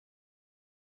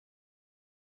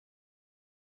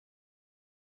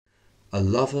A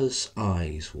lover's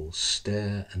eyes will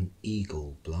stare an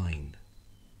eagle blind.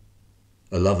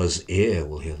 A lover's ear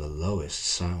will hear the lowest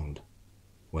sound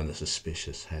when the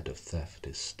suspicious head of theft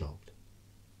is stopped.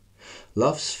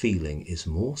 Love's feeling is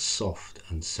more soft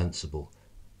and sensible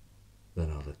than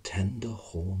are the tender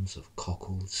horns of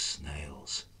cockled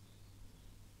snails.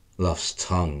 Love's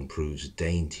tongue proves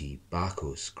dainty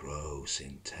Bacchus gross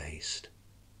in taste.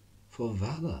 For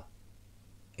valour,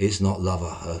 is not love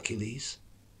a Hercules?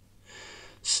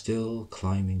 Still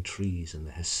climbing trees in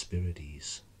the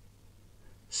Hesperides,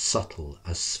 subtle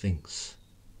as Sphinx,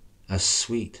 as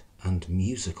sweet and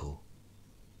musical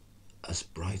as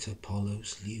bright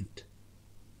Apollo's lute,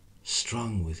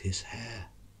 strung with his hair.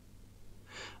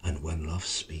 And when love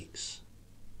speaks,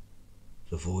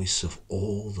 the voice of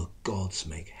all the gods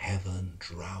make heaven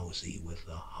drowsy with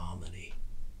the harmony.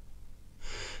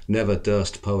 Never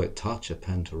durst poet touch a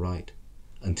pen to write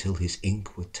until his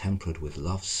ink were tempered with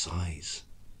love's sighs.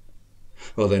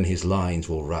 Well, then his lines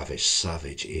will ravish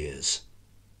savage ears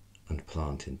and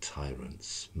plant in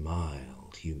tyrants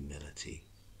mild humility.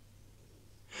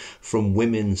 From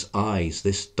women's eyes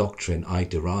this doctrine I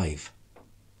derive.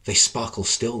 They sparkle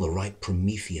still the right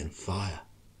Promethean fire.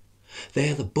 They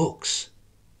are the books,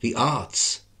 the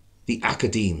arts, the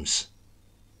academes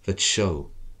that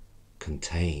show,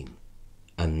 contain,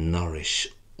 and nourish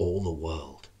all the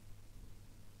world.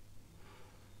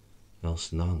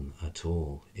 Else none at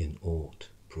all in aught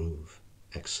prove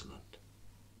excellent.